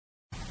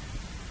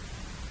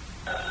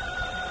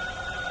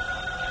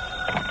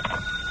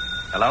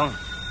Hello?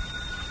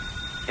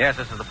 Yes,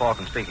 this is the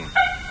Falcon speaking.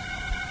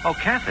 Oh,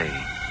 Kathy.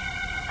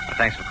 Well,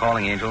 thanks for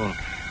calling, Angel.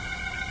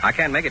 I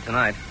can't make it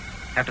tonight.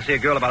 Have to see a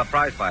girl about a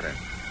prize fighter.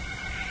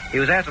 He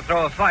was asked to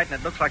throw a fight, and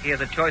it looks like he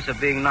has a choice of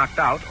being knocked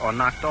out or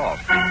knocked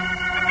off.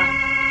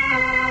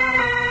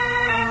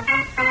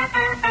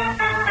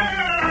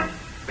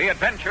 The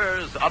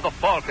Adventures of the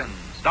Falcon,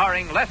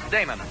 starring Les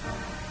Damon.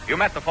 You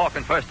met the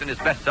Falcon first in his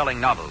best-selling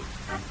novels.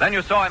 Then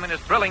you saw him in his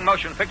thrilling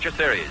motion picture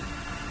series.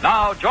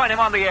 Now join him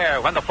on the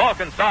air when the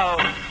Falcon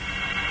solves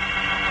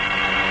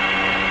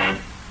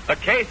The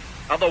Case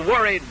of the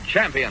Worried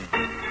Champion.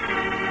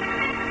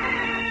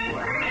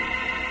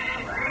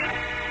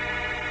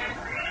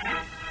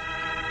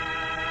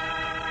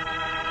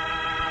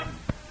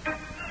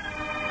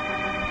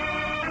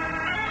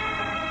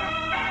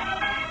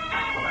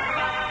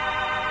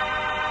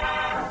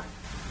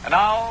 And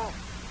now,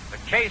 The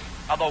Case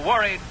of the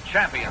Worried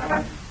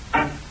Champion.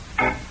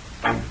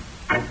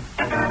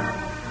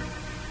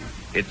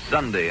 It's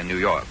Sunday in New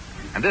York,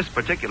 and this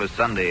particular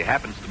Sunday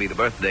happens to be the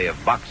birthday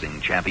of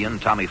boxing champion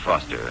Tommy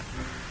Foster.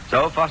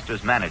 So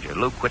Foster's manager,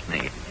 Luke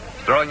Whitney, is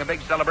throwing a big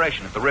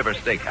celebration at the River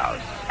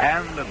Steakhouse,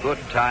 and a good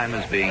time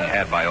is being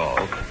had by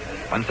all,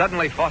 when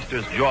suddenly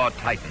Foster's jaw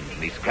tightens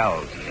and he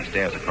scowls as he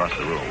stares across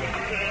the room.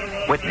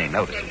 Whitney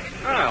notices.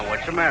 Oh,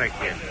 what's the matter,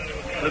 kid?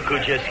 Look who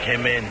just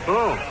came in.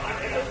 Who?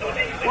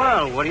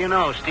 Well, what do you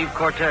know? Steve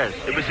Cortez.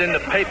 It was in the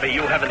paper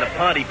you having a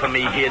party for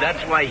me here.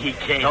 That's why he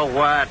came. So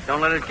what?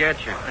 Don't let it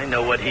get you. I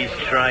know what he's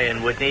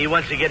trying, Whitney. He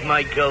wants to get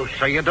my ghost.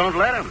 So you don't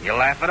let him. You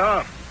laugh it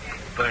off.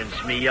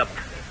 Burns me up.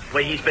 The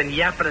way he's been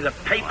yapping in the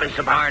papers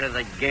about... Part of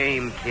the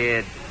game,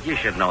 kid. You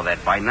should know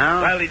that by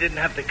now. Well, he didn't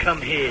have to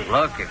come here.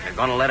 Look, if you're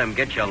going to let him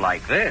get you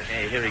like this...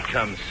 Hey, here he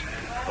comes.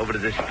 Over to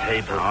this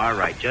table. All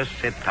right, just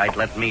sit tight.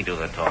 Let me do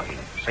the talking.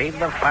 Save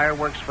the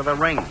fireworks for the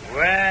ring.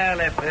 Well,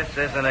 if this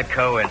isn't a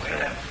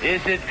coincidence.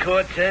 Is it,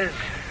 Cortez?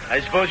 I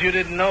suppose you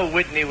didn't know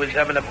Whitney was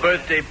having a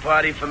birthday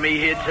party for me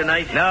here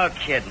tonight? No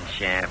kidding,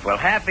 champ. Well,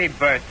 happy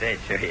birthday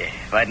to you.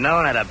 If I'd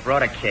known, I'd have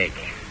brought a cake.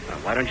 Well,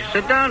 why don't you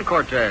sit down,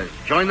 Cortez?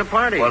 Join the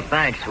party. Well,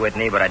 thanks,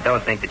 Whitney, but I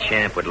don't think the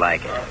champ would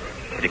like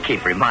it. To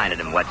keep reminding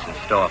him what's in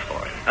store for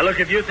him. Now, look,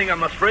 if you think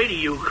I'm afraid of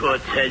you,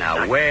 Cortez...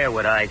 Now, where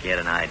would I get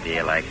an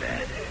idea like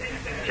that?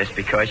 Just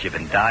because you've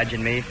been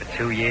dodging me for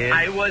 2 years?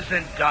 I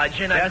wasn't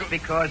dodging. Just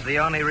because the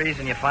only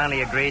reason you finally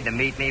agreed to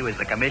meet me was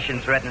the commission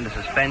threatening to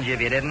suspend you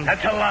if you didn't?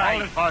 That's a lie.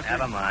 Hold it, Foster.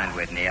 Never mind,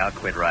 Whitney. I'll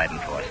quit riding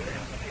Foster.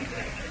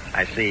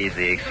 I see he's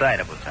the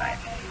excitable type.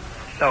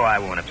 So I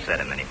won't upset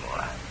him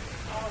anymore.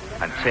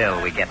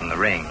 Until we get in the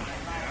ring.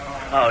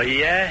 Oh,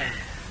 yeah?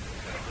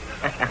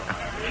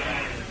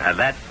 Now,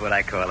 that's what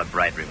I call a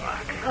bright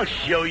remark. I'll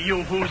show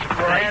you who's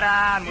bright. Sit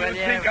on, will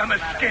you? think I'm a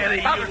scared of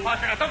you? Stop it,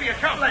 Foster. Now, don't be a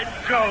chump. Let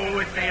go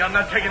with me. I'm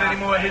not taking any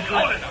more of his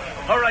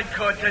life. All right,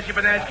 Cortez, you've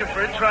been asking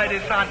for it. Try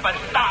this on, but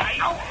stop.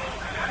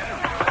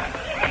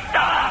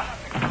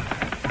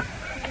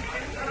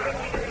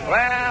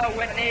 Well,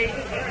 Whitney,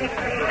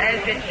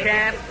 there's your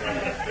champ.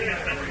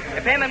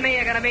 If him and me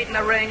are going to meet in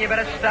the ring, you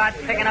better start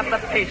picking up the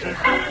pieces.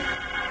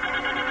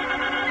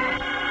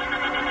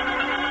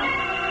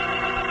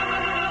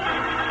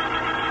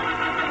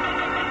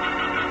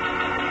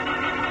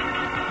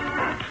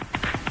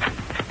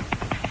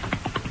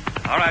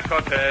 All right,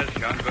 Cortez,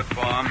 you're in good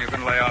form. You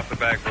can lay off the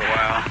bag for a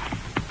while.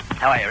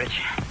 How are you,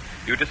 Rich?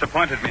 You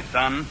disappointed me,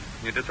 son.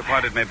 You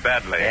disappointed me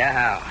badly.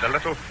 Yeah, how? The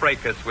little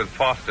fracas with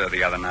Foster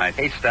the other night.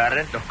 He started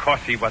it. Of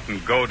course he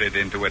wasn't goaded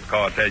into it,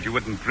 Cortez. You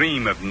wouldn't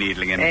dream of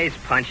needling him. He's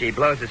punchy. He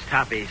blows his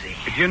top easy.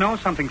 Did you know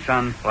something,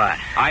 son? What?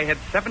 I had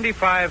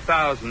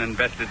 $75,000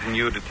 invested in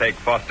you to take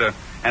Foster,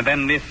 and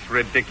then this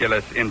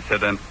ridiculous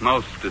incident.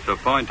 Most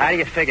disappointing. How do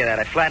you figure that?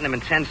 I flattened him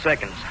in 10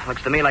 seconds.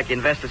 Looks to me like you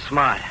invested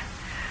smart.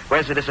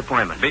 Where's the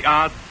disappointment? The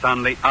odds,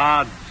 son, the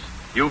odds.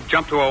 You've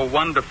jumped to a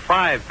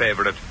 1-5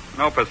 favorite.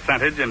 No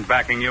percentage in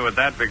backing you at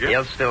that figure.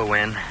 He'll still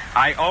win.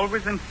 I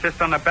always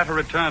insist on a better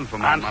return for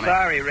my money. I'm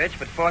sorry, Rich,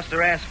 but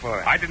Foster asked for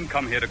it. I didn't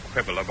come here to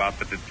quibble about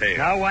the details.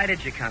 Now, why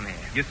did you come here?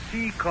 You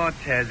see,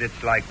 Cortez,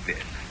 it's like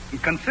this.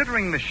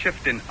 Considering the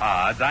shift in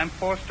odds, I'm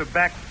forced to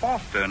back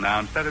Foster now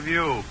instead of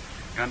you.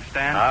 You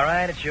understand? All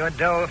right, it's your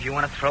dough if you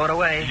want to throw it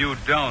away. You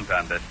don't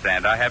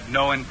understand. I have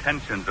no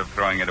intentions of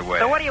throwing it away.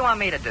 So what do you want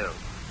me to do?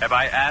 Have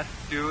I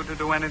asked you to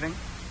do anything?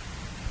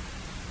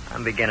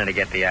 I'm beginning to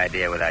get the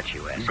idea without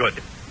you asking.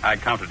 Good. I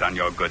counted on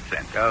your good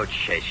sense. Go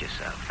chase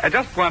yourself. I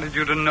just wanted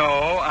you to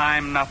know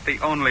I'm not the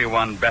only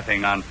one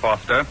betting on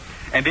Foster.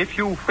 And if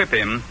you whip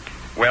him,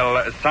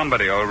 well,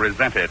 somebody will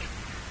resent it.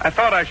 I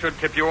thought I should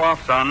tip you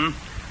off, son.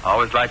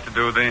 Always like to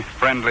do the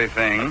friendly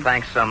thing. Well,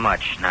 thanks so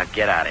much. Now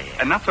get out of here.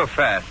 And not so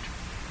fast.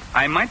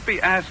 I might be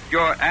asked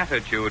your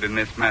attitude in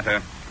this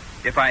matter.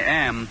 If I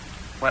am,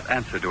 what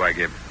answer do I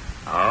give?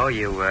 Oh,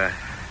 you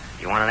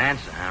want an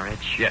answer, huh,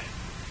 Rich? Yes.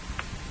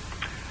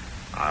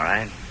 All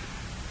right.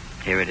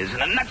 Here it is in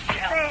a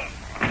nutshell.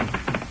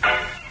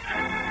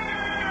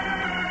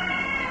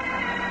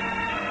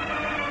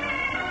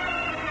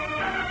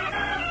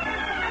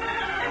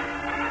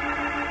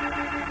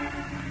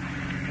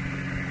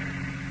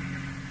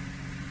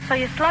 So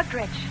you slugged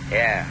Rich?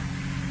 Yeah.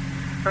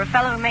 For a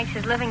fellow who makes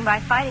his living by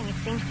fighting, it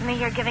seems to me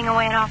you're giving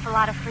away an awful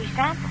lot of free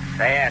samples.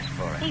 They asked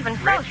for it. Even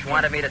so, Rich Steve.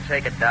 wanted me to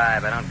take a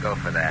dive. I don't go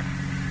for that.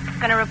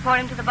 Gonna report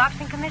him to the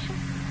boxing commission?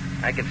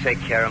 I can take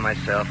care of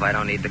myself. I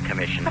don't need the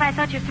commission. But I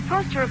thought you're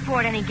supposed to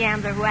report any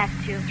gambler who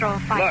asks you to throw a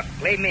fight.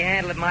 Look, leave me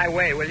handle it my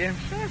way, will you?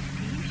 Sure,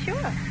 Steve,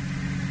 sure.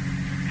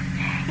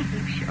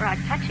 You sure are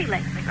touchy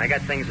lately. I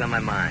got things on my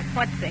mind.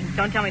 What things?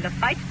 Don't tell me the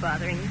fight's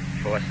bothering you.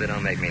 Foster,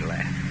 don't make me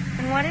laugh.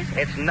 And what is it?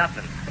 It's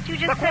nothing. But you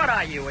just Look, said... what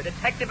are you, a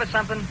detective or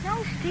something?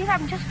 No, Steve,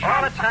 I'm just All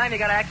trying the time you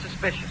gotta act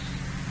suspicious.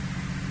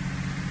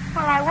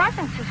 Well, I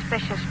wasn't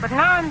suspicious, but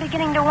now I'm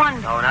beginning to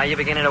wonder. Oh, now you're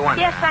beginning to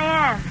wonder. Yes, I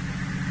am.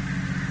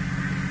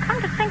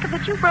 Come to think of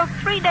it, you broke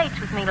 3 dates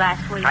with me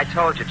last week. I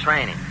told you,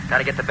 training.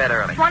 Gotta get to bed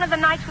early. One of the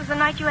nights was the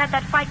night you had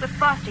that fight with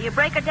Foster. You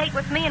break a date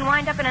with me and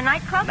wind up in a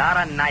nightclub? Not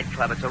a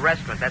nightclub. It's a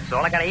restaurant, that's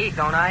all. I gotta eat,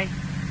 don't I?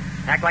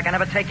 Act like I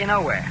never take you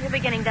nowhere. You're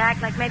beginning to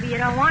act like maybe you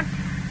don't want to.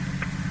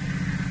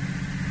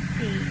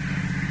 Steve,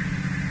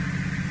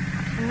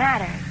 what's the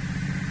matter?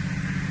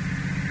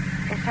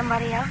 Is there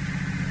somebody else?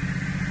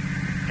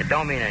 It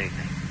don't mean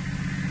anything.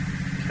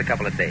 Just a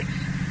couple of dates.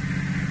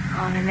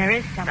 Oh, then there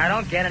is somebody. Now,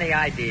 don't get any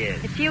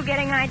ideas. It's you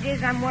getting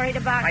ideas I'm worried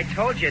about. I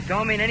told you, it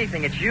don't mean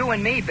anything. It's you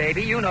and me,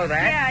 baby. You know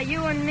that. Yeah,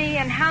 you and me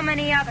and how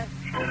many others?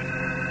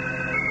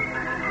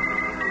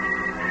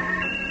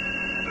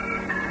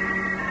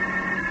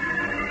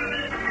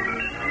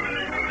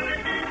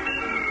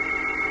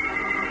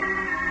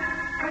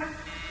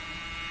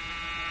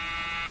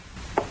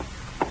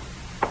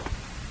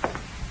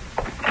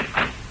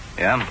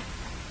 Yeah?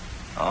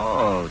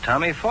 Oh,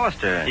 Tommy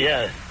Foster.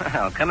 Yeah,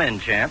 Well, come in,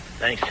 champ.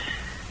 thanks.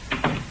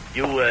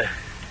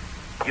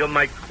 You're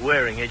Mike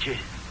Waring, ain't you?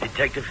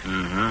 Detective?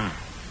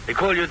 Mm-hmm. They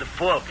call you the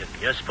Falcon.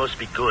 You're supposed to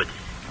be good.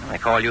 They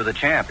call you the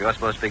champ. You're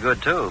supposed to be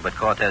good, too, but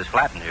Cortez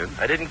flattened you.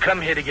 I didn't come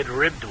here to get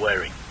ribbed,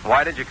 Waring.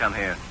 Why did you come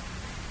here?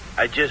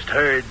 I just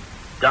heard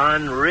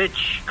Don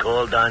Rich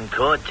called on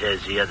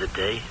Cortez the other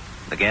day.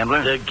 The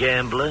gambler? The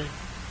gambler.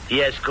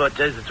 He asked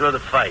Cortez to throw the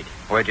fight.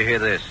 Where'd you hear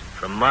this?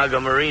 From Margot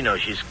Marino.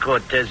 She's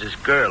Cortez's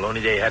girl.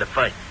 Only they had a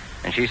fight.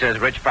 And she says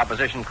Rich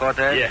propositioned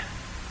Cortez? Yeah.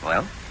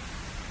 Well,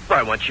 Well,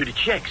 I want you to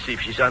check, see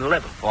if she's on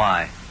level.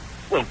 why?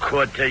 Well,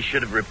 Cortez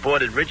should have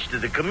reported Rich to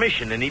the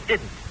commission, and he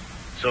didn't.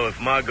 So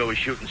if Margot was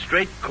shooting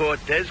straight,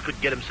 Cortez could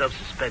get himself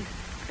suspended.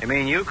 You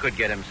mean you could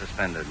get him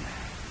suspended?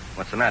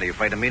 What's the matter? You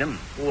afraid to meet him?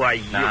 Why,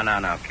 you...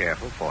 No.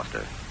 Careful,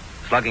 Foster.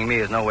 Slugging me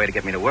is no way to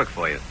get me to work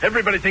for you.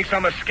 Everybody thinks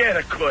I'm scared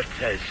of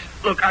Cortez.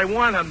 Look, I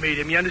want to meet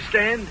him, you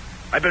understand?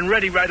 I've been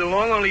ready right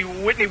along, only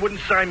Whitney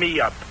wouldn't sign me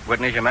up.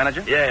 Whitney's your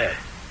manager? Yeah.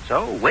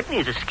 So,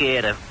 Whitney's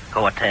scared of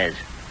Cortez.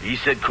 He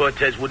said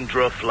Cortez wouldn't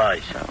draw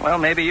flies. Well,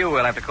 maybe you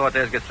will after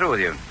Cortez gets through with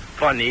you.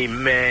 Funny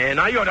man.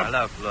 I ought to...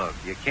 Now, look.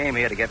 You came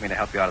here to get me to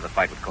help you out of the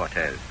fight with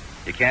Cortez.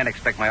 You can't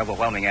expect my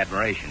overwhelming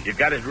admiration. You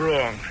got it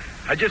wrong.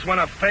 I just want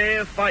a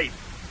fair fight.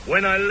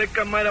 When I lick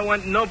him, I don't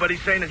want nobody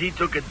saying that he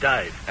took a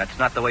dive. That's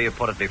not the way you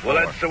put it before.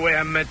 Well, that's the way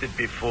I meant it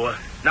before.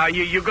 Now,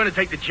 you're going to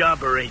take the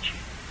job, or ain't you?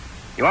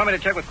 You want me to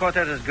check with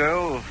Cortez's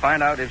girl,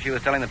 find out if she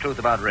was telling the truth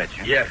about Rich?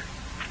 Huh? Yeah.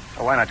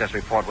 Well, why not just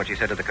report what she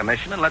said to the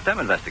commission and let them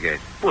investigate?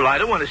 Well, I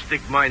don't want to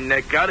stick my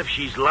neck out if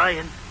she's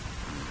lying.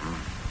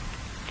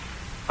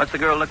 What's the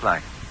girl look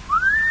like?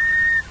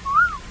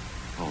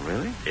 Oh,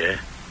 really? Yeah.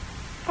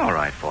 All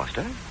right,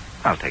 Foster.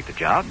 I'll take the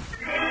job.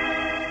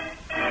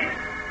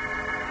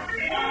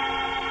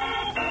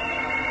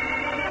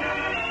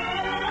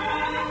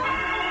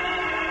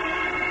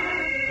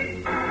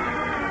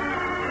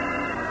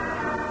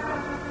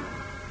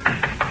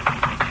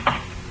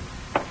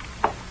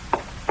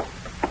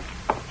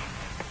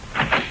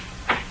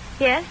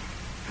 Yes,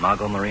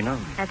 Margot Marino?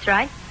 that's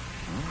right.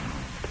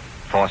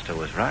 Foster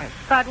was right.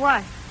 But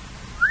what?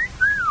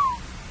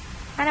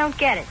 I don't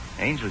get it.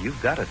 Angel,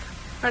 you've got it.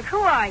 Look, who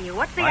are you?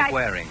 What's the Mike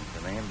Waring,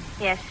 the name.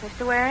 Yes,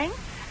 Mr. Waring?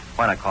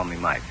 Why not call me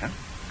Mike, huh?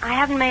 I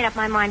haven't made up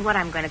my mind what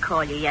I'm going to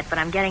call you yet, but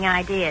I'm getting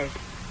ideas.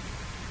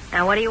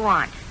 Now, what do you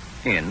want?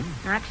 In?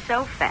 Not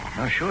so fast.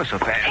 Oh, sure, so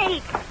fast.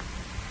 Hey!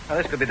 Well,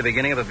 this could be the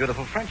beginning of a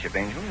beautiful friendship,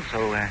 Angel.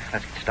 So let's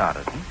get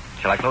started.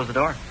 Shall I close the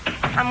door?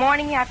 I'm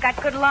warning you, I've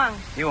got good lungs.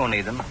 You won't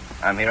need them.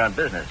 I'm here on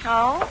business.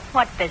 Oh?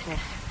 What business?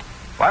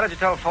 Why did you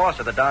tell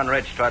Foster that Don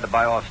Rich tried to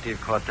buy off Steve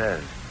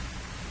Cortez?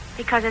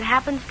 Because it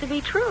happens to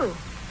be true.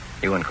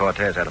 You and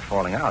Cortez had a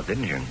falling out,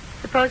 didn't you?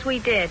 Suppose we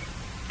did.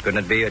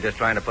 Couldn't it be you're just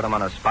trying to put him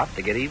on a spot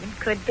to get even?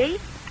 Could be,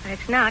 but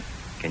it's not.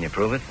 Can you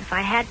prove it? If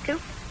I had to.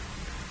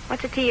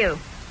 What's it to you?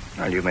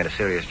 Well, you've made a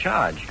serious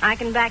charge. I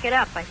can back it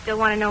up. I still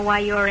want to know why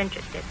you're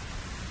interested.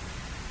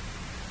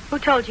 Who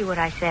told you what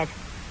I said?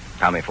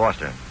 Tommy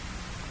Foster.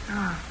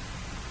 Oh.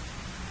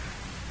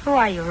 Who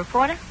are you, a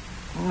reporter?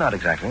 Not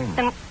exactly.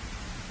 Then...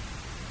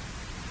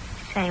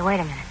 Say, wait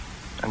a minute.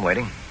 I'm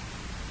waiting.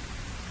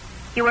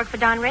 You work for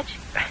Don Rich?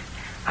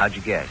 How'd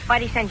you guess?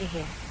 Why'd he send you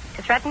here?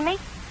 To threaten me?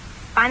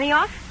 Buy me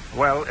off?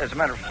 Well, as a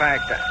matter of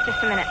fact...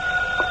 Just a minute.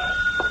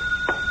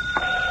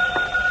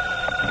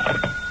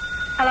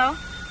 Hello?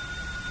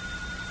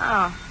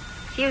 Oh,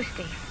 it's you,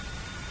 Steve.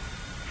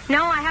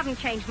 No, I haven't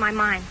changed my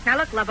mind. Now,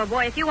 look, lover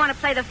boy, if you want to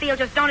play the field,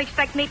 just don't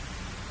expect me...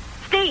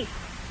 Steve!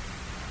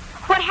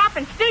 What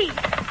happened, Steve?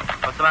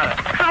 What's the matter?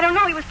 I don't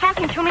know. He was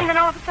talking to me, and then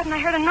all of a sudden I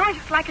heard a noise.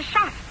 It's like a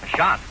shot. A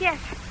shot? Yes.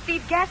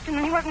 Steve gasped, and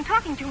then he wasn't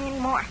talking to me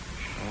anymore.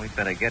 Well, we'd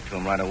better get to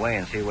him right away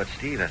and see what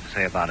Steve has to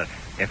say about it,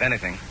 if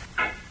anything.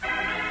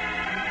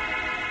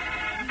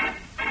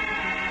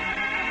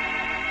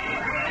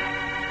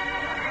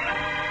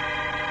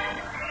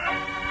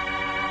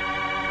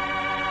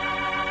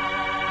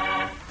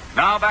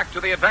 Now back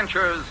to the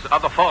adventures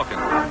of the Falcon.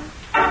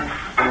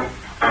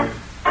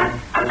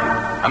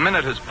 A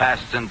minute has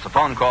passed since a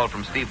phone call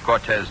from Steve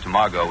Cortez to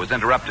Margot was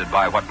interrupted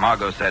by what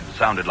Margot said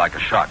sounded like a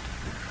shot.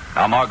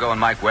 Now Margot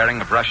and Mike Waring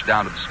have rushed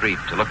down to the street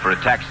to look for a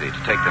taxi to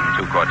take them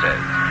to Cortez.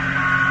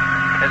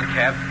 There's a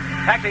cab.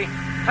 Taxi!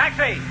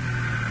 Taxi!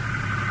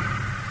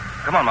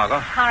 Come on, Margot.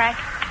 All right.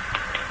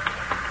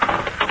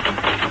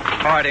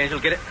 All right, Angel,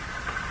 get it.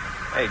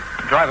 Hey,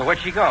 driver, where'd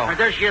she go?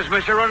 There she is,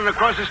 mister, running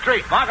across the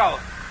street. Margot!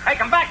 Hey,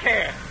 come back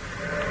here!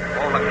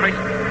 Oh, the crazy.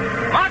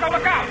 Margot,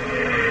 look out!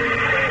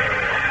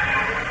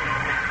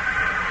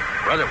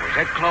 Brother, was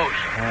that close?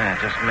 Yeah,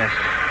 just missed.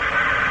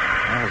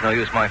 Well, there's no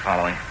use my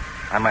following.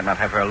 I might not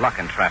have her luck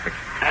in traffic.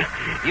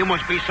 You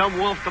must be some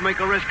wolf to make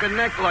her risk a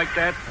neck like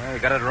that. Well, you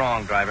got it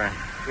wrong, driver.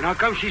 And how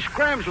come she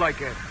scrams like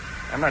that?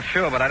 I'm not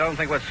sure, but I don't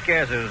think what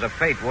scares her is a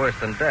fate worse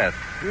than death.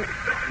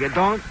 You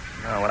don't?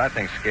 No, what I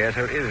think scares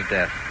her is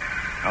death.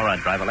 All right,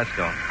 driver, let's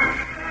go.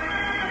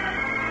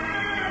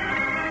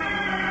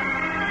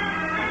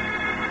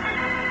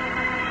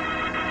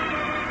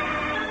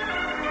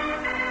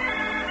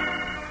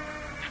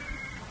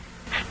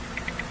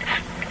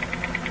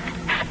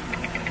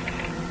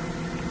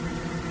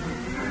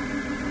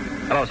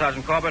 Hello,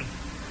 Sergeant Corbett.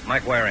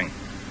 Mike Waring.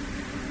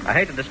 I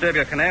hate to disturb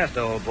your canasta,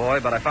 old boy,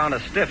 but I found a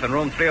stiff in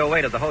room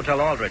 308 at the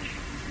Hotel Aldrich.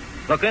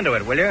 Look into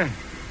it, will you?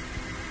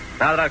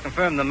 Now that I've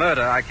confirmed the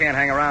murder, I can't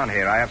hang around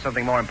here. I have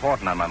something more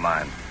important on my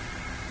mind.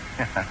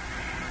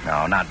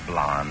 No, not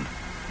blonde.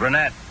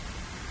 Brunette.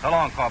 So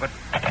long, Corbett.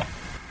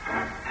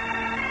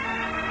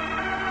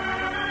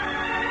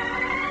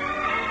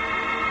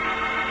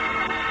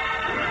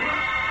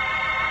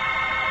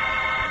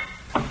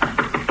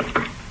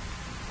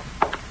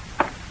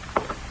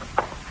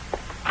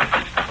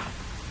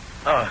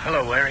 Oh,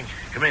 hello, Waring.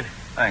 Come in.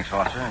 Thanks,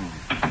 Foster.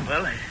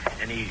 Well,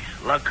 any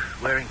luck,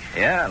 Waring?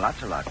 Yeah,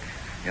 lots of luck.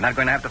 You're not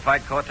going to have to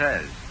fight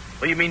Cortez.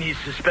 Oh, you mean he's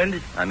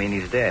suspended? I mean,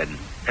 he's dead.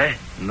 Eh?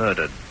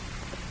 Murdered.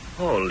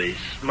 Holy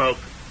smoke.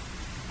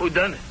 Who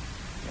done it?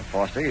 Well,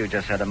 Foster, you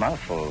just had a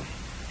mouthful.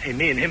 Hey,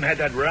 me and him had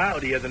that row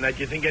the other night.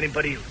 You think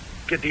anybody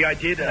get the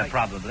idea that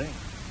Probably.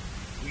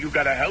 You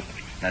gotta help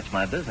me. That's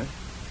my business.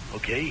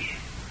 Okay.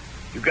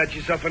 You got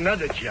yourself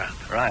another job.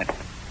 Right.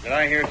 Did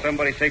I hear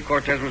somebody say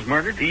Cortez was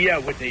murdered? Yeah,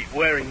 Whitney.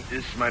 Waring,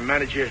 this is my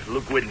manager,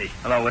 Luke Whitney.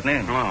 Hello,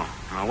 Whitney. Oh.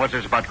 What's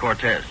this about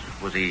Cortez?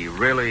 Was he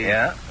really...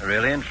 Yeah,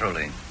 really and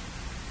truly.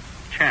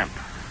 Champ,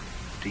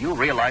 do you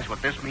realize what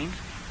this means?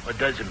 What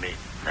does it mean?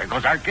 There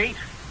goes our gate.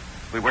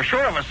 We were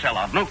sure of a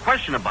sellout, no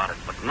question about it,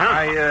 but now...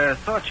 I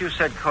thought you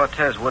said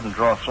Cortez wouldn't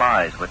draw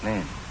flies,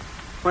 Whitney.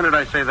 When did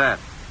I say that?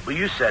 Well,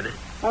 you said it.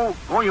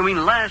 Oh, you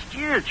mean last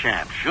year,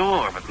 Champ?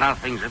 Sure, but now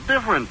things are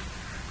different.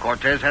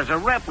 Cortez has a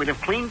rep. We'd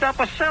have cleaned up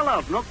a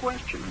sellout, no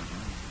question.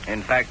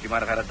 In fact, you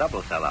might have had a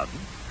double sellout.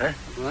 Huh?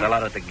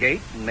 Sellout at the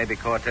gate, and maybe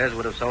Cortez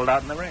would have sold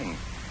out in the ring.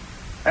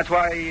 That's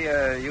why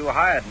you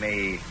hired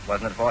me,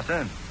 wasn't it,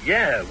 Foster?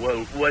 Yeah,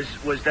 well,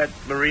 was that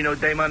Marino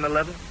dame on the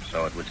level?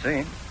 So it would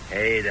seem.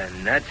 Hey,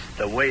 then that's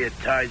the way it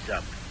ties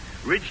up.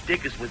 Rich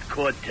dickers with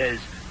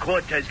Cortez.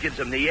 Cortez gives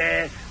him the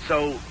air,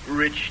 so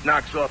Rich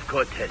knocks off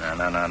Cortez.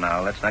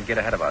 No. Let's not get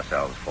ahead of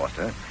ourselves,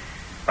 Foster.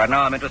 Right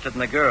now, I'm interested in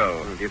the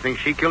girl. Do you think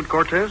she killed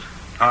Cortez?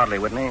 Hardly,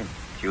 Whitney.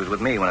 She was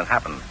with me when it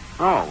happened.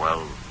 Oh,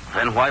 well,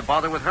 then why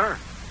bother with her?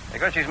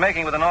 Because she's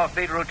making with an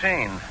offbeat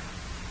routine.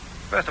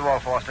 First of all,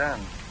 Foster,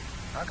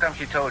 how come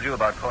she told you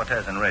about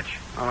Cortez and Rich?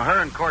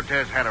 Her and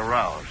Cortez had a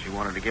row. She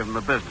wanted to give him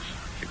the business.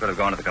 She could have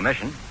gone to the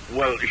commission.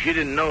 Well, she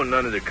didn't know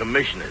none of the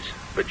commissioners,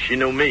 but she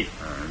knew me.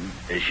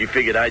 And she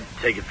figured I'd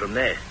take it from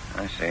there.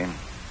 I see.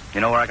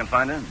 You know where I can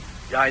find her?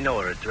 Yeah, I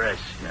know her address.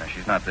 Yeah,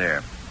 she's not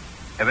there.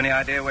 Have any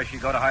idea where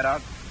she'd go to hide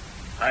out?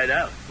 Hide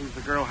out? Who's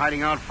the girl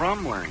hiding out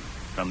from, Waring?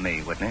 From me,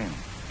 Whitney.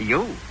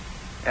 You?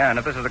 Yeah, and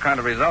if this is the kind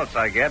of results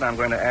I get, I'm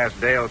going to ask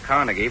Dale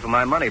Carnegie for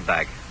my money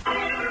back.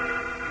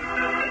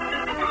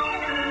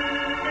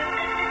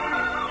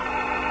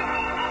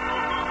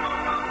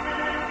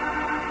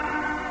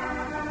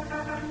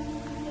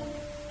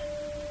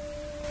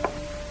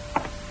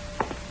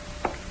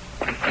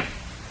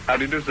 How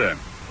do you do, sir?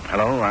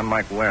 Hello, I'm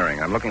Mike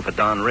Waring. I'm looking for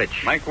Don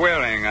Rich. Mike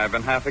Waring. I've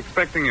been half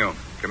expecting you.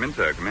 Come in,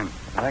 sir. Come in.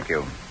 Thank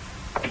you.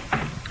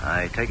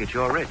 I take it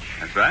you're Rich.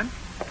 That's right.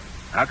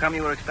 How come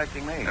you were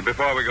expecting me? And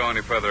before we go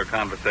any further, a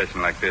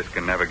conversation like this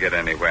can never get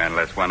anywhere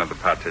unless one of the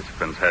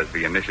participants has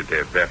the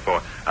initiative.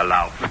 Therefore,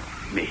 allow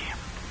me.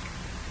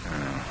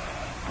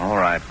 All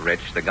right,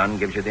 Rich. The gun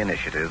gives you the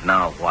initiative.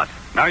 Now what?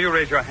 Now you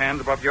raise your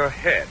hand above your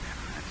head.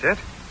 That's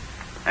it.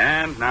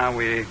 And now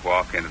we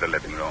walk into the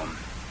living room.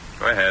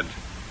 Go ahead.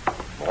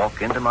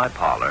 Walk into my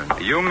parlor.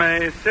 You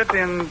may sit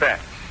in that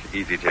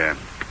easy chair.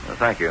 Well,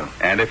 thank you.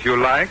 And if you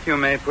like, you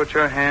may put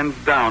your hands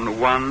down,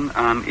 one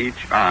on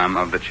each arm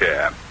of the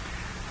chair.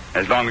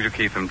 As long as you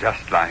keep them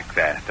just like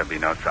that, there'll be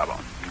no trouble.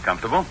 You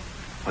comfortable?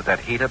 With that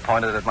heater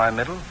pointed at my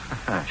middle?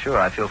 Sure,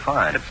 I feel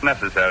fine. It's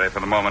necessary for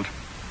the moment.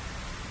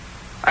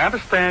 I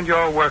understand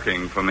you're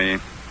working for me.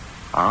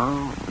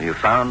 Oh, you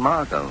found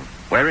Margot.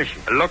 Where is she?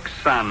 Look,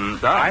 son,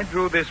 I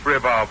drew this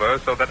revolver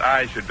so that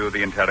I should do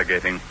the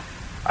interrogating.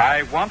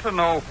 I want to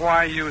know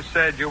why you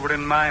said you were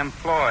in my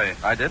employ.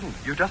 I didn't.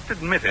 You just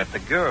admit it. The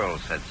girl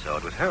said so.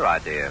 It was her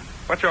idea.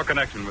 What's your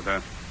connection with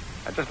her?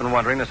 I've just been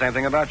wondering the same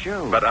thing about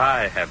you. But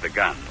I have the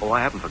gun. Oh,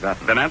 I haven't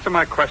forgotten. Then answer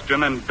my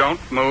question and don't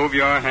move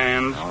your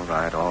hands. All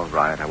right.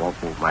 I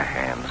won't move my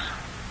hands.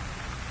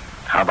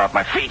 How about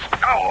my feet?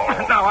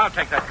 Oh, No, I'll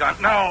take that gun.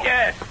 No.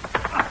 Yes.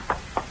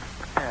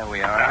 There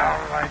we are.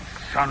 All right,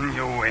 son,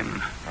 you win.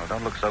 Oh,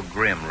 don't look so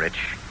grim,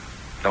 Rich.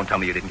 Don't tell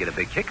me you didn't get a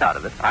big kick out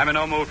of it. I'm in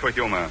no mood for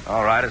humor.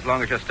 All right, as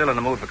long as you're still in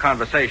the mood for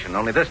conversation.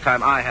 Only this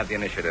time I have the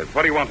initiative.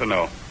 What do you want to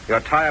know? Your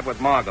tie-up with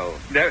Margot.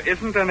 There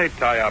isn't any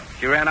tie-up.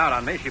 She ran out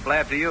on me. She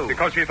blabbed to you.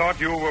 Because she thought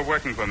you were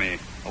working for me.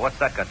 Well, what's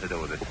that got to do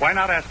with it? Why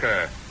not ask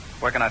her?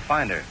 Where can I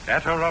find her?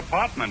 At her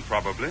apartment,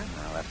 probably.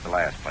 No, that's the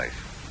last place.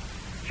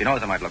 She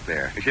knows I might look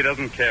there. She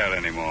doesn't care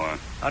anymore.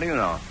 How do you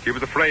know? She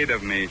was afraid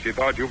of me. She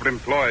thought you were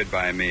employed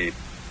by me.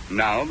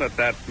 Now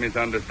that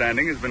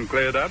misunderstanding has been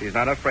cleared up. She's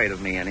not afraid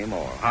of me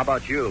anymore. How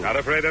about you? Not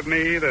afraid of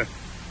me either.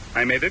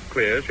 I made it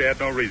clear she had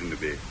no reason to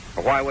be.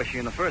 Well, why was she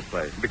in the first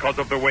place? Because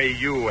of the way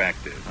you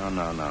acted. Oh,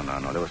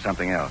 no. There was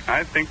something else.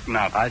 I think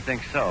not. I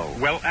think so.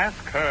 Well,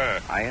 ask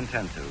her. I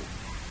intend to.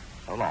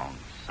 So long,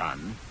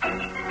 son.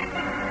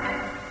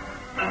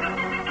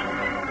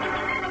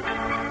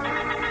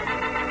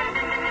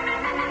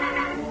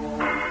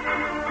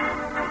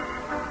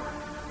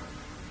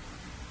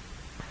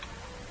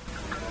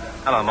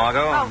 Hello,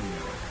 Margot.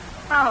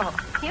 Oh,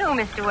 you,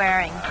 Mr.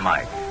 Waring.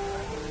 Mike.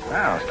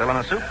 Well, still on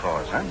a soup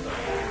course, huh?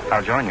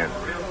 I'll join you.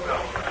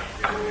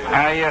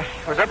 I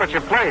was up at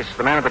your place.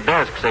 The man at the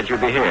desk said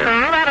you'd be here.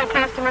 Oh, that'll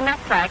cost him a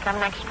nutsack come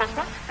next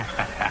Christmas.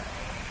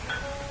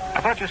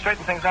 I thought you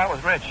straightened things out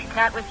with Rich.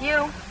 Not with you.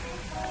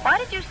 Why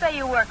did you say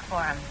you work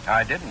for him?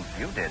 I didn't.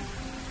 You did.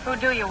 Who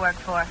do you work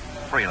for?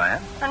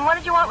 Freelance. And what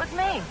did you want with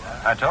me?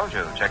 I told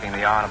you, checking the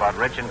yarn about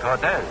Rich and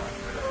Cortez.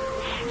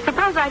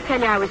 Suppose I tell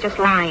you I was just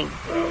lying.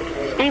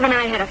 Steve and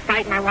I had a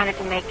fight and I wanted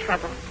to make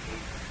trouble.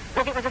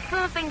 Look, it was a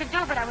fool thing to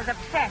do, but I was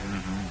upset.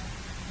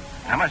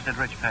 Mm-hmm. How much did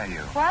Rich pay you?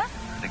 What?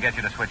 To get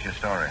you to switch your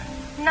story.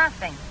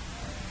 Nothing.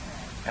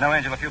 You know,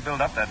 Angel, if you build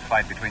up that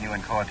fight between you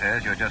and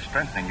Cortez, you're just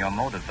strengthening your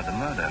motive for the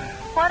murder.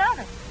 What of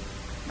it?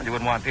 But you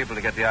wouldn't want people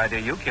to get the idea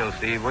you killed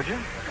Steve, would you?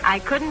 I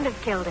couldn't have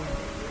killed him.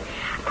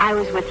 I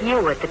was with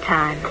you at the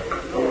time.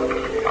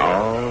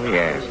 Oh,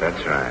 yes,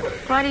 that's right.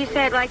 Why do you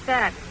say it like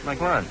that? Like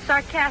what?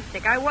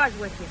 Sarcastic. I was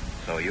with you.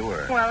 So you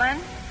were. Well, then?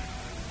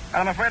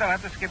 I'm afraid I'll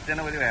have to skip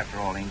dinner with you after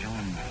all, Angel.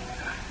 And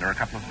there are a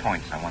couple of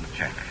points I want to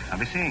check. I'll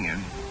be seeing you.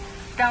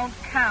 Don't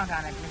count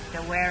on it,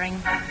 Mr.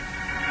 Waring.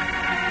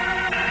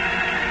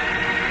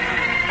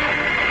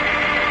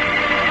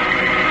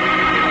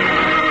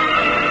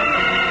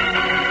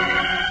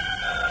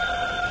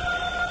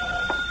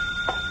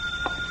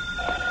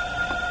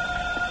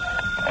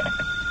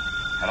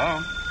 Hello?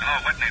 Hello,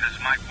 Whitney. This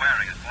is Mike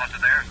Waring. Is Foster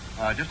there?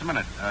 Just a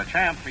minute.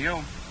 Champ, for you.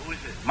 Who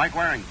is it? Mike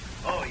Waring.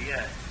 Oh,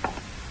 yeah.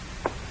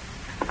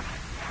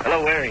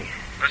 Hello, Waring.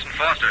 Listen,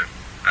 Foster.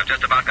 I've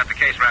just about got the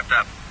case wrapped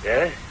up.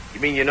 Yeah? You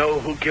mean you know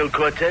who killed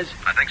Cortez?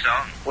 I think so.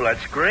 Well,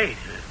 that's great.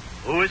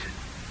 Who is it?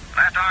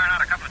 I have to iron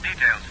out a couple of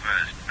details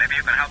first. Maybe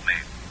you can help me.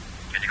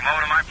 Can you come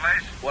over to my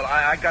place? Well,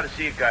 I got to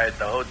see a guy at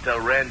the Hotel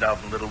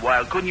Randolph in a little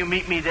while. Couldn't you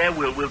meet me there?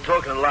 We'll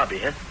talk in the lobby,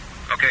 huh?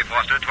 Okay,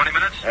 Foster. 20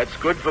 minutes? That's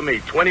good for me.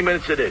 20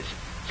 minutes it is.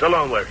 So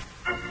long, Waring.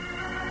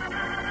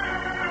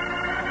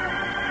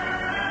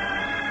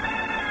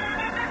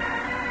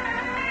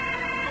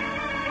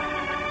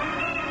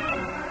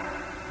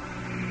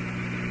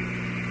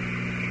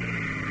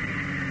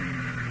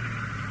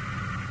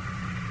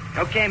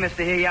 Okay,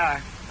 mister, here you are.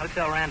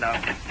 Hotel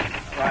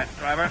Randolph. Right,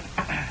 driver.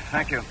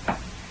 Thank you.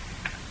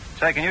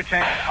 Say, can you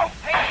change... Oh,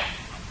 hey.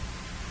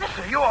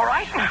 Mister, you all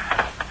right?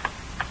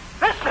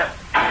 Mister!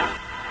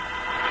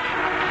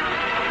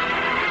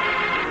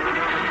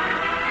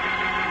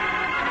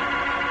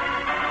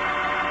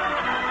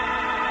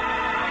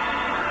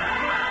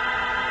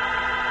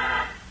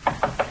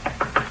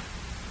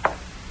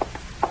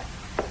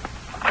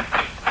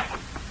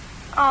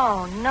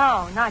 Oh,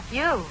 no, not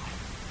you.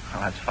 Oh,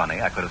 that's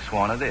funny. I could have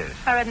sworn it is.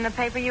 I read in the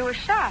paper you were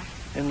shot.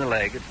 In the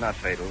leg. It's not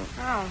fatal.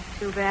 Oh,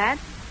 too bad.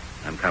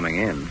 I'm coming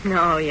in.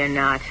 No, you're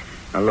not.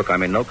 Now, look,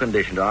 I'm in no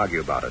condition to argue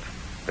about it.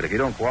 But if you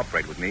don't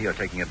cooperate with me, you're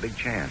taking a big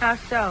chance. How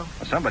so?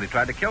 Well, somebody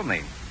tried to kill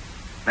me.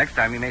 Next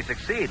time you may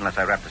succeed unless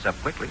I wrap this up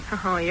quickly.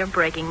 Oh, you're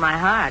breaking my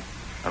heart.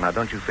 Well, now,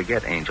 don't you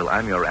forget, Angel,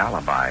 I'm your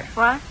alibi.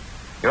 What?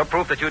 Your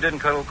proof that you didn't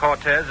kill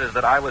Cortez is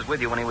that I was with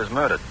you when he was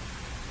murdered.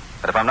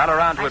 But if I'm not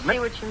around to admit... I see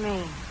what you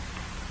mean.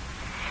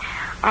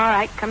 All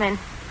right, come in.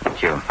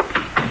 Thank you.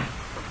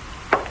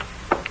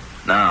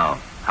 Now,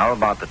 how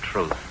about the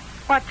truth?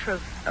 What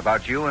truth?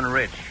 About you and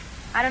Rich.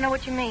 I don't know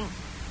what you mean.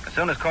 As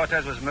soon as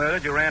Cortez was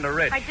murdered, you ran to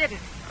Rich. I didn't.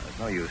 There's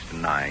no use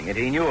denying it.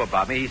 He knew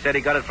about me. He said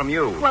he got it from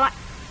you. Well,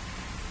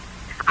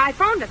 I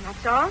phoned him,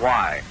 that's all.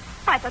 Why?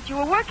 I thought you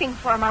were working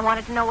for him. I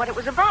wanted to know what it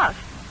was about.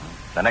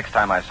 The next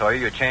time I saw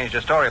you, you changed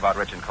your story about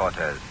Rich and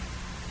Cortez.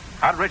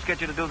 How did Rich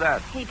get you to do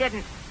that? He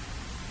didn't.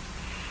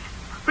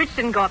 Rich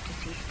didn't go up to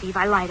see Steve.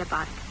 I lied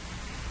about it.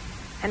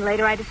 And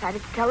later I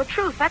decided to tell the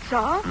truth, that's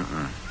all.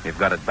 You've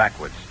got it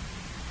backwards.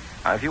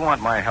 Now, if you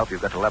want my help,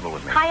 you've got to level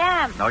with me.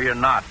 I am. No, you're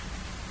not.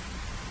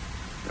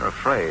 You're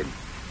afraid.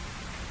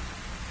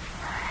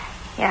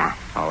 Yeah.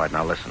 All right,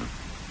 now listen.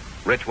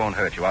 Rich won't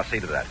hurt you. I'll see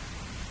to that.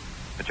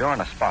 But you're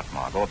in a spot,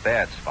 Margot, a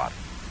bad spot.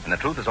 And the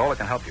truth is all that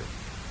can help you.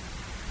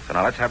 So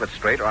now let's have it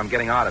straight or I'm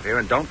getting out of here,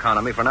 and don't count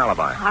on me for an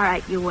alibi. All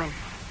right, you win.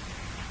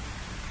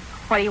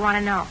 What do you want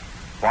to know?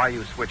 Why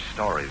you switch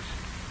stories?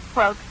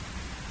 Well,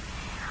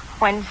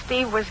 when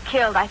Steve was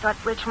killed, I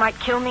thought Rich might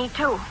kill me,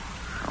 too.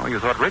 Oh, you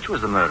thought Rich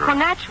was the murderer? Oh,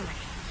 naturally.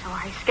 So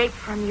I escaped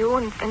from you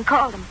and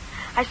called him.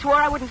 I swore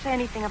I wouldn't say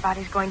anything about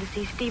his going to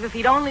see Steve if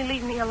he'd only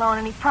leave me alone,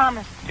 and he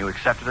promised. You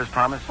accepted his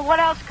promise? Well, what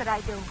else could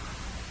I do?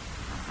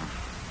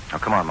 Oh,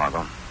 come on,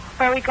 Margot.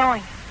 Where are we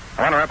going?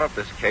 I want to wrap up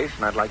this case,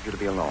 and I'd like you to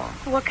be along.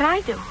 What can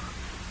I do?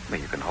 Well,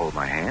 you can hold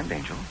my hand,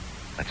 Angel.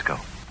 Let's go.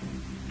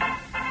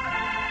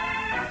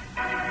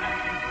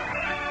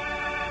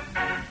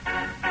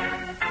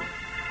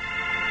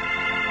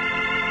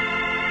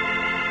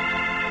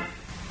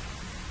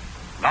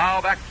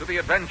 Now back to the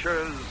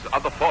adventures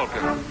of the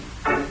Falcon.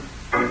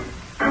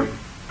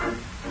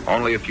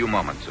 Only a few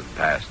moments have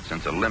passed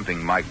since a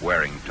limping Mike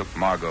Waring took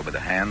Margot by the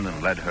hand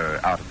and led her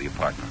out of the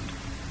apartment.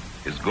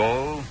 His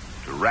goal,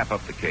 to wrap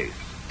up the case.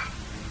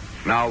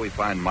 Now we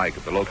find Mike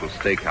at the local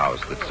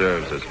steakhouse that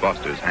serves as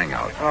Foster's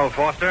hangout. Oh,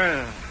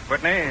 Foster,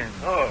 Whitney.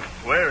 Oh,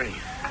 Waring.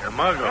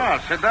 Margot.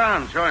 Oh, sit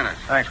down. Join us.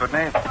 Thanks,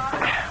 Whitney.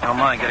 Don't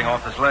mind getting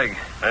off this leg.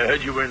 I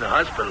heard you were in the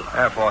hospital.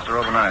 Yeah, Foster,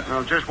 overnight.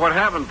 Well, just what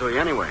happened to you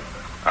anyway?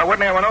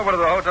 Whitney, I went over to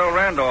the Hotel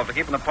Randolph to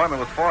keep an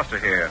appointment with Foster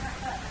here.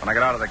 When I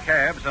got out of the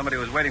cab, somebody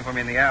was waiting for me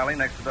in the alley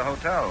next to the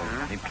hotel.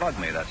 He plugged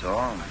me, that's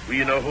all. Well,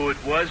 you know who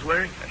it was,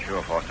 Waring? Yeah,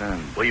 sure, Foster.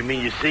 Well, you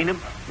mean you seen him?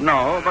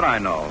 No, but I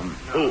know him.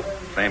 Who?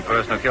 Same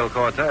person who killed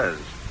Cortez.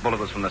 Bullet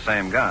was from the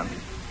same gun.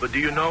 But do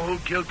you know who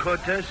killed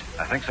Cortez?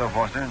 I think so,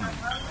 Foster.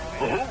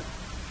 Who?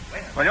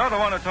 Well, you're the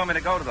one who told me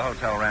to go to the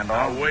Hotel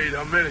Randolph. Now, wait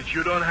a minute.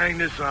 You don't hang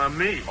this on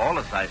me. All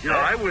this I said. You know,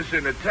 I was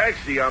in a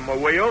taxi on my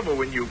way over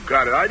when you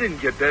got it. I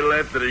didn't get there till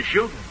after the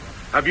shooting.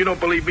 If you don't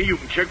believe me, you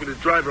can check with the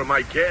driver of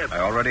my cab. I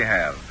already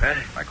have. Huh?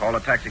 I called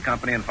a taxi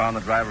company and found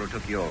the driver who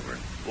took you over.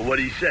 Well, what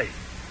did he say?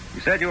 He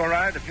said you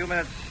arrived a few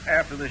minutes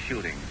after the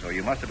shooting, so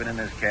you must have been in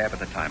this cab at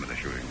the time of the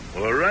shooting.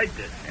 Well, all right,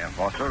 then. Yeah,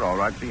 Foster, all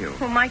right for you.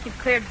 Well, Mike, you've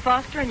cleared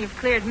Foster and you've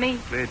cleared me.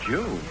 Cleared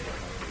you?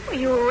 Well,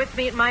 you were with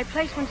me at my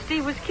place when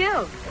Steve was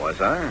killed.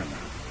 Was I?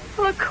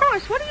 Well, of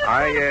course. What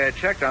are you I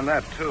checked on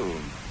that, too.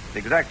 The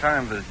exact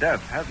time of his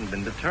death hasn't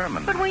been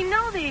determined. But we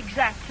know the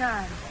exact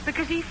time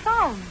because he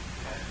phoned.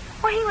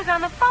 Well, he was on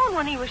the phone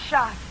when he was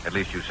shot. At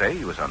least you say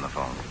he was on the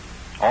phone.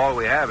 All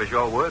we have is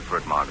your word for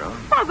it, Margot.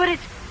 Oh, but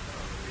it's...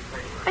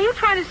 Are you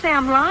trying to say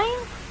I'm lying?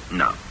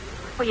 No.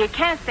 Well, you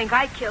can't think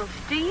I killed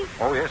Steve.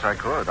 Oh, yes, I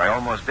could. I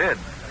almost did.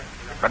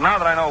 But now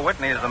that I know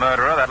Whitney is the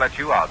murderer, that lets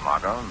you out,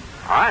 Margot.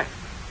 I?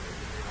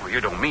 Well,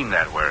 you don't mean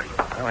that, Waring.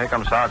 Well, here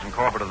comes Sergeant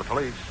Corbett of the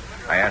police.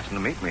 I asked him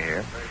to meet me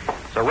here.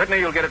 So, Whitney,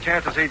 you'll get a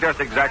chance to see just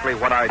exactly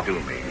what I do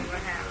mean.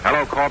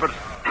 Hello, Corbett.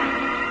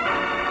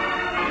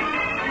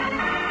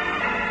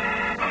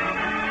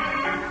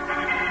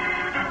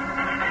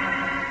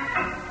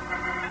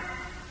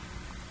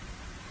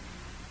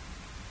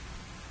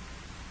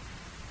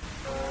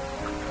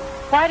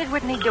 Why did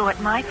Whitney do it,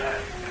 Mike?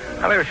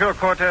 Well, they were sure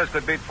Cortez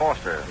could beat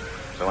Foster.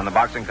 So when the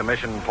boxing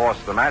commission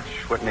forced the match,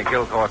 Whitney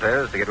killed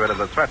Cortez to get rid of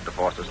the threat to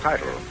Foster's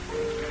title.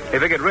 He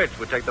figured Rich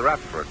would take the rap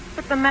for it.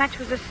 But the match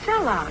was a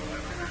sellout.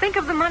 Think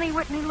of the money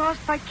Whitney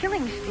lost by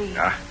killing Steve.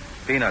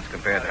 Peanuts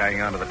compared to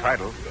hanging on to the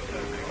title.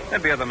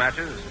 There'd be other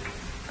matches.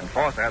 And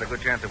Foster had a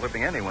good chance of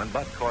whipping anyone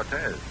but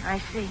Cortez. I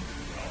see.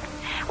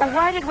 Well,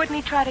 why did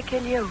Whitney try to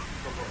kill you?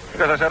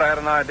 Because I said I had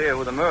an idea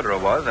who the murderer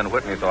was, and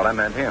Whitney thought I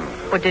meant him.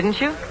 Well, didn't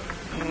you?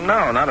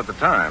 No, not at the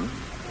time.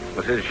 It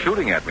was his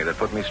shooting at me that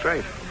put me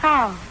straight.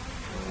 How?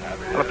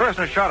 Well, the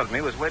person who shot at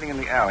me was waiting in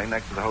the alley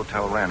next to the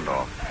Hotel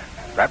Randolph.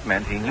 That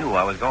meant he knew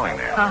I was going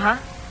there. Uh-huh.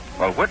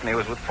 Well, Whitney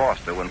was with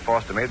Foster when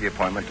Foster made the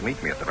appointment to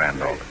meet me at the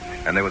Randolph.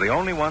 And they were the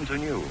only ones who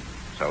knew.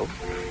 So,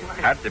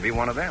 had to be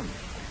one of them.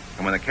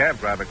 And when the cab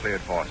driver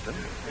cleared Foster,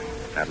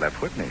 that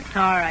left Whitney.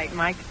 All right,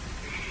 Mike.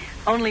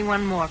 Only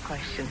one more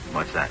question.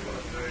 What's that?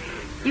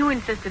 You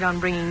insisted on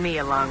bringing me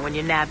along when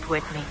you nabbed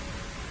Whitney.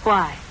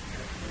 Why?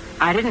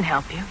 I didn't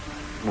help you.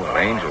 Well,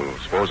 Angel,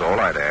 suppose all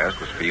I'd ask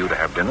was for you to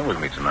have dinner with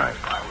me tonight.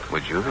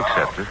 Would you have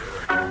accepted?